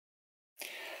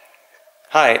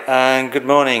Hi, and good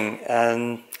morning.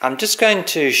 I'm just going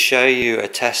to show you a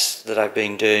test that I've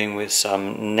been doing with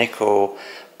some nickel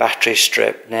battery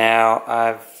strip. Now,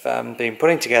 I've been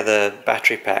putting together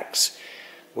battery packs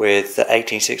with the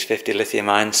 18650 lithium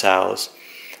ion cells,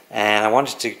 and I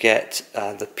wanted to get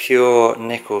the pure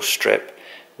nickel strip,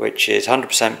 which is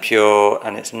 100% pure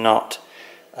and it's not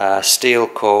steel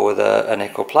core with a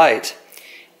nickel plate.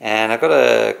 And I've got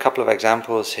a couple of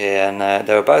examples here, and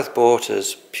they were both bought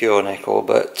as pure nickel,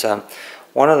 but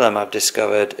one of them I've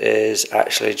discovered is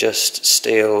actually just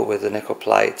steel with a nickel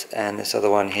plate, and this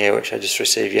other one here, which I just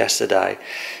received yesterday,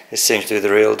 it seems to be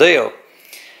the real deal.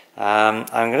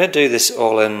 I'm going to do this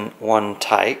all in one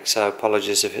take, so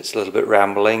apologies if it's a little bit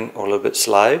rambling or a little bit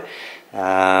slow.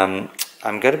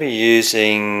 I'm going to be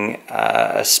using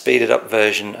a speeded up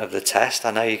version of the test.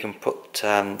 I know you can put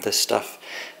this stuff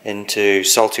into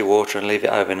salty water and leave it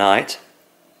overnight,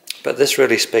 but this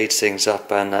really speeds things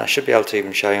up, and I should be able to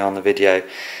even show you on the video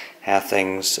how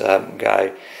things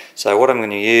go. So what I'm going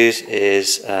to use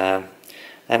is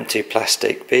empty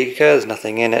plastic beaker. There's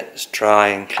nothing in it, it's dry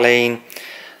and clean.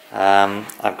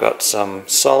 I've got some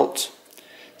salt,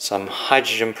 some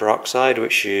hydrogen peroxide,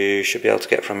 which you should be able to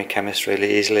get from your chemist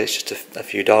really easily. It's just a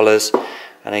few dollars,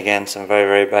 and again some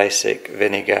very basic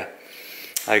vinegar.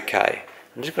 Okay,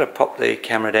 I'm just going to pop the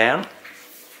camera down.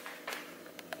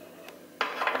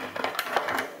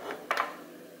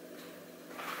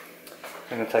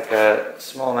 I'm going to take a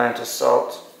small amount of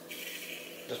salt,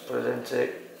 just put it into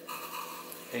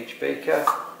each beaker.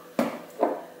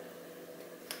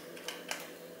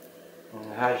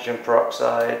 And hydrogen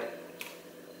peroxide,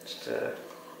 just a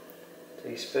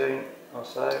teaspoon or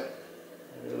so,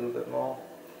 maybe a little bit more.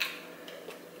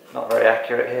 Not very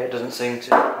accurate here, it doesn't seem to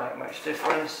make much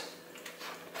difference.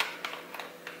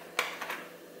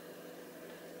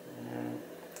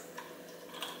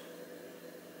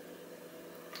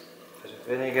 Bit of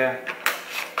vinegar.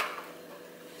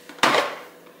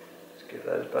 Just give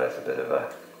those both a bit of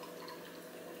a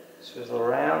swizzle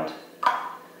around.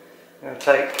 I'm going to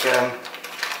take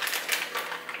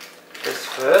this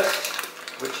first,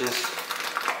 which is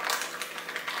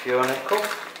pure nickel.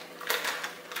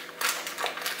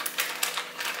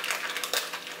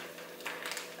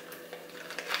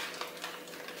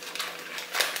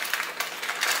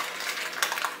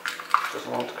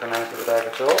 Doesn't want to come out of the bag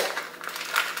at all.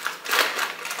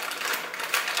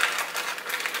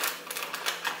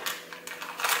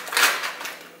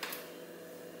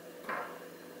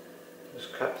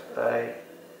 Just cut a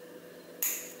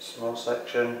small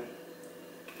section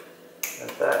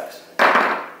of that.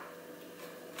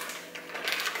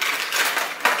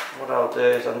 What I'll do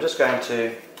is I'm just going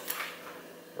to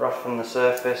roughen the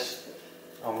surface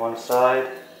on one side,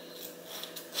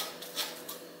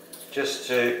 just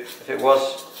to, if it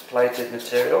was plated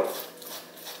material,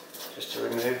 just to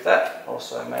remove that.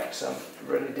 Also make some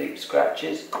really deep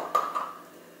scratches.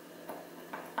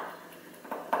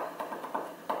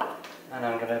 And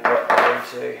I'm going to drop that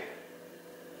into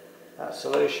that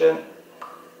solution.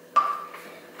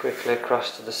 Quickly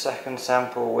across to the second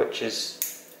sample, which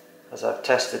is, as I've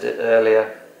tested it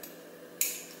earlier,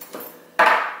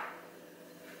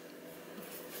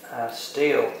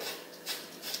 steel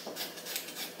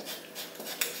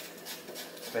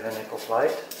with a nickel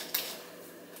plate.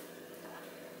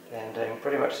 Again, doing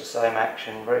pretty much the same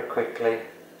action very quickly.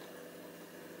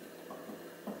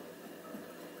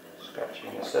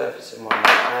 Scratching the surface in one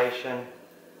location.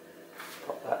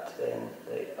 Pop that in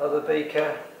the other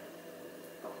beaker.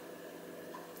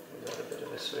 Give that a bit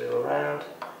of a swirl around.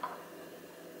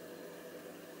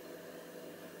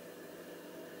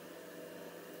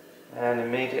 And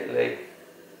immediately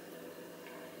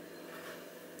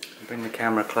bring the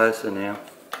camera closer now.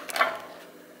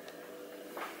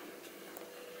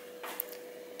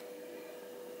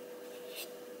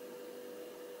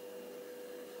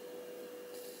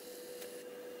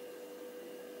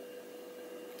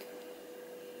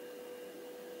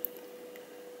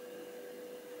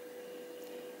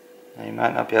 Now you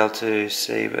might not be able to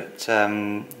see, but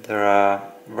there are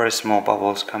very small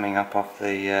bubbles coming up off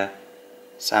the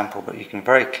sample, but you can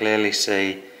very clearly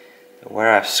see that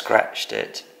where I've scratched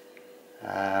it,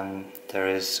 there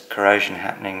is corrosion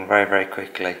happening very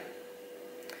quickly.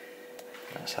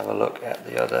 Let's have a look at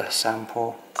the other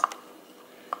sample.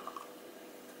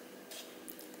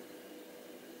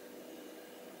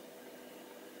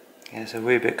 Yeah, it's a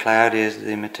wee bit cloudy as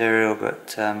the material,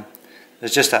 but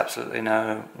there's just absolutely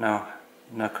no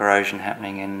corrosion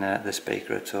happening in the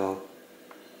speaker at all.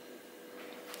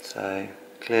 So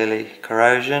clearly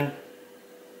corrosion,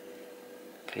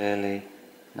 clearly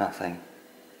nothing.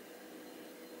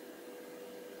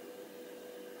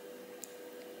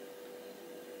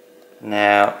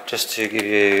 Now, just to give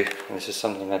you, this is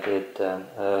something I did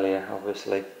earlier,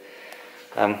 obviously.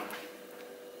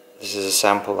 This is a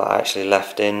sample that I actually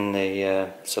left in the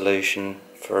solution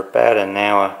for about an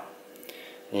hour,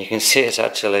 and you can see it's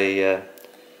actually, give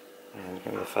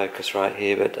me the focus right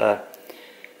here, but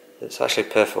it's actually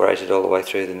perforated all the way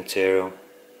through the material,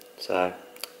 so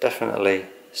definitely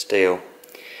steel.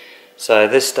 So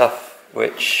this stuff,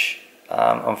 which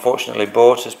unfortunately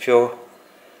bought as pure,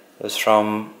 was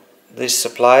from these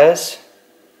suppliers,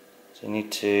 so you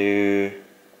need to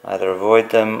either avoid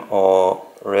them or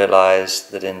realise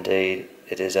that indeed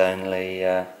it is only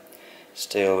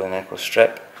steel with nickel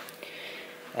strip.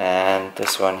 And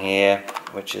this one here,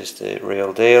 which is the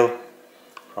real deal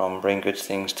from Bring Good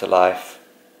Things to Life.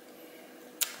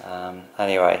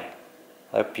 Anyway,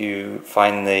 hope you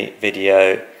find the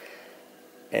video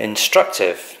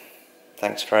instructive.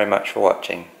 Thanks very much for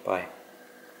watching. Bye.